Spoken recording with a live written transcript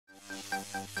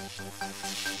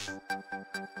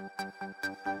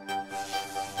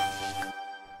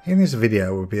In this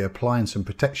video we'll be applying some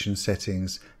protection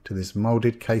settings to this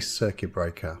moulded case circuit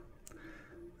breaker.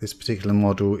 This particular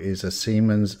model is a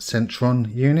Siemens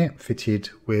Centron unit fitted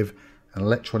with an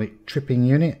electronic tripping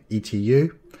unit,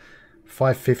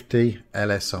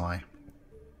 ETU550LSI.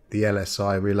 The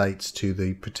LSI relates to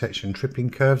the protection tripping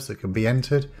curves that can be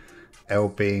entered, L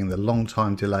being the long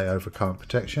time delay over current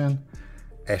protection,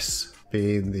 S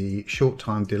being the short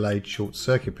time delayed short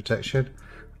circuit protection,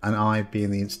 and I being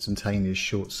the instantaneous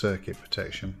short circuit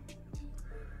protection.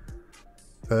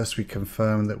 First we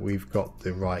confirm that we've got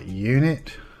the right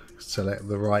unit, select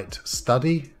the right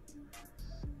study.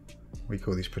 We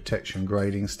call these protection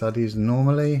grading studies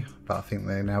normally, but I think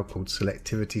they're now called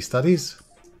selectivity studies.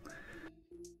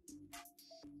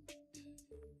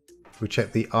 We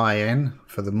check the IN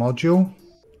for the module.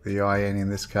 The IN in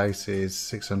this case is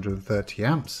 630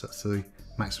 amps, that's the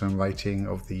maximum rating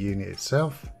of the unit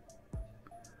itself.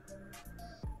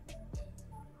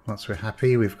 Once we're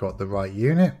happy we've got the right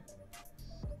unit,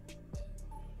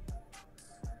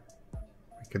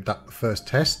 we conduct the first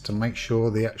test to make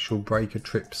sure the actual breaker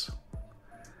trips.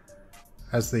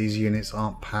 As these units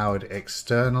aren't powered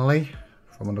externally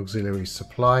from an auxiliary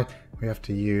supply, we have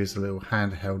to use a little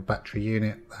handheld battery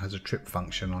unit that has a trip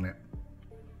function on it.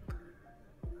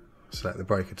 Select the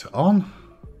breaker to on,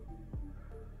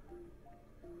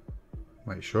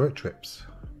 make sure it trips.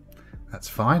 That's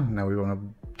fine. Now we want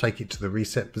to take it to the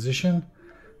reset position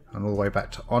and all the way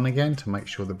back to on again to make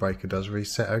sure the breaker does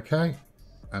reset okay,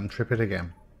 and trip it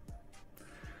again.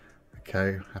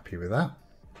 Okay, happy with that.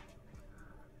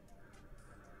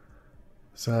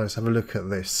 So let's have a look at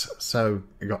this. So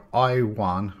you've got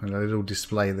I1 and a little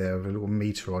display there with a little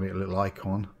meter on it, a little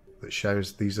icon that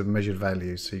shows these are measured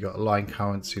values. So you've got line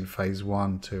currents in phase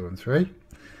 1, 2 and 3. You've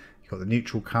got the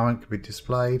neutral current can be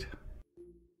displayed.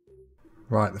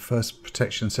 Right, the first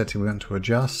protection setting we want to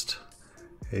adjust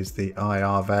is the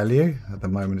IR value. At the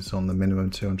moment it's on the minimum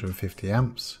 250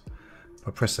 amps.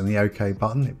 By pressing the OK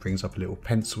button it brings up a little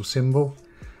pencil symbol,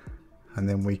 and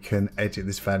then we can edit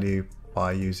this value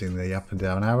by using the up and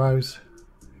down arrows.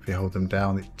 If you hold them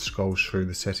down it scrolls through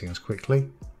the settings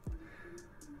quickly.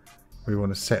 We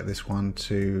want to set this one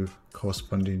to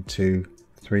corresponding to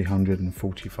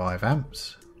 345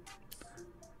 amps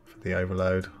for the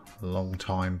overload long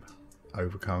time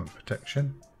overcurrent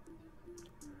protection.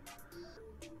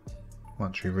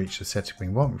 Once we reach the setting we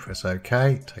want, we press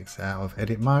OK, it takes it out of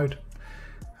edit mode,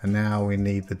 and now we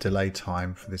need the delay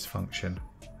time for this function.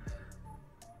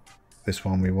 This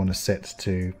one we want to set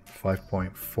to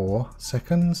 5.4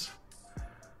 seconds.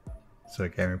 So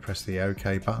again we press the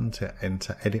OK button to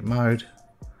enter edit mode,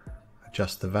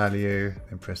 adjust the value,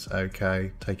 then press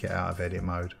OK, take it out of edit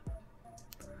mode.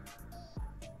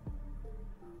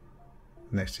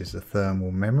 Next is the thermal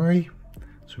memory.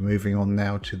 So we're moving on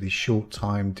now to the short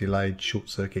time delayed short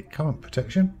circuit current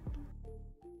protection.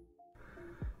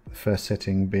 The first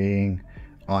setting being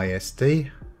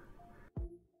ISD,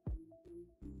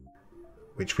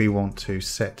 which we want to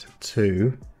set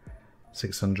to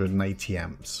 680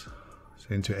 amps.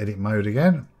 So into edit mode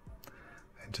again,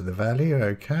 enter the value,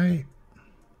 OK.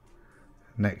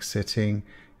 Next setting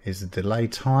is the delay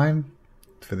time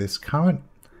for this current,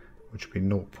 which will be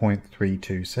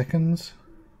 0.32 seconds.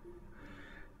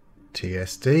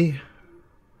 TSD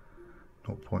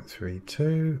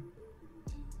 0.32.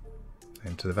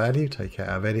 Enter the value, take it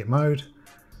out of edit mode,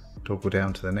 toggle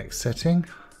down to the next setting,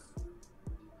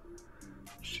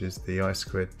 which is the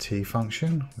I2T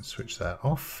function. Let's switch that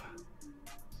off.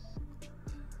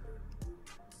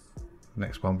 The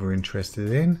next one we're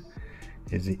interested in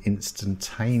is the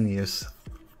instantaneous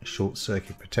short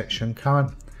circuit protection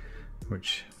current,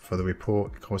 which for the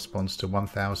report corresponds to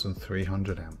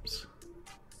 1300 amps.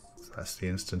 So that's the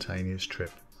instantaneous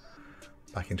trip.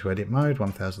 Back into edit mode,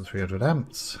 1300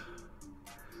 amps.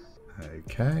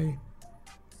 Okay.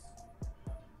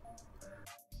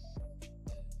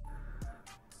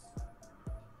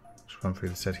 Just run through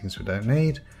the settings we don't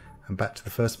need and back to the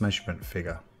first measurement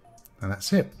figure. And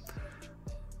that's it.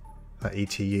 That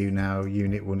ETU now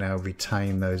unit will now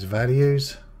retain those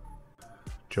values.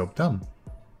 Job done.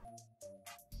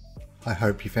 I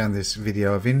hope you found this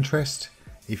video of interest.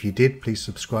 If you did, please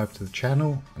subscribe to the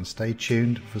channel and stay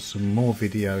tuned for some more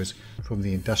videos from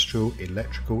the industrial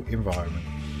electrical environment.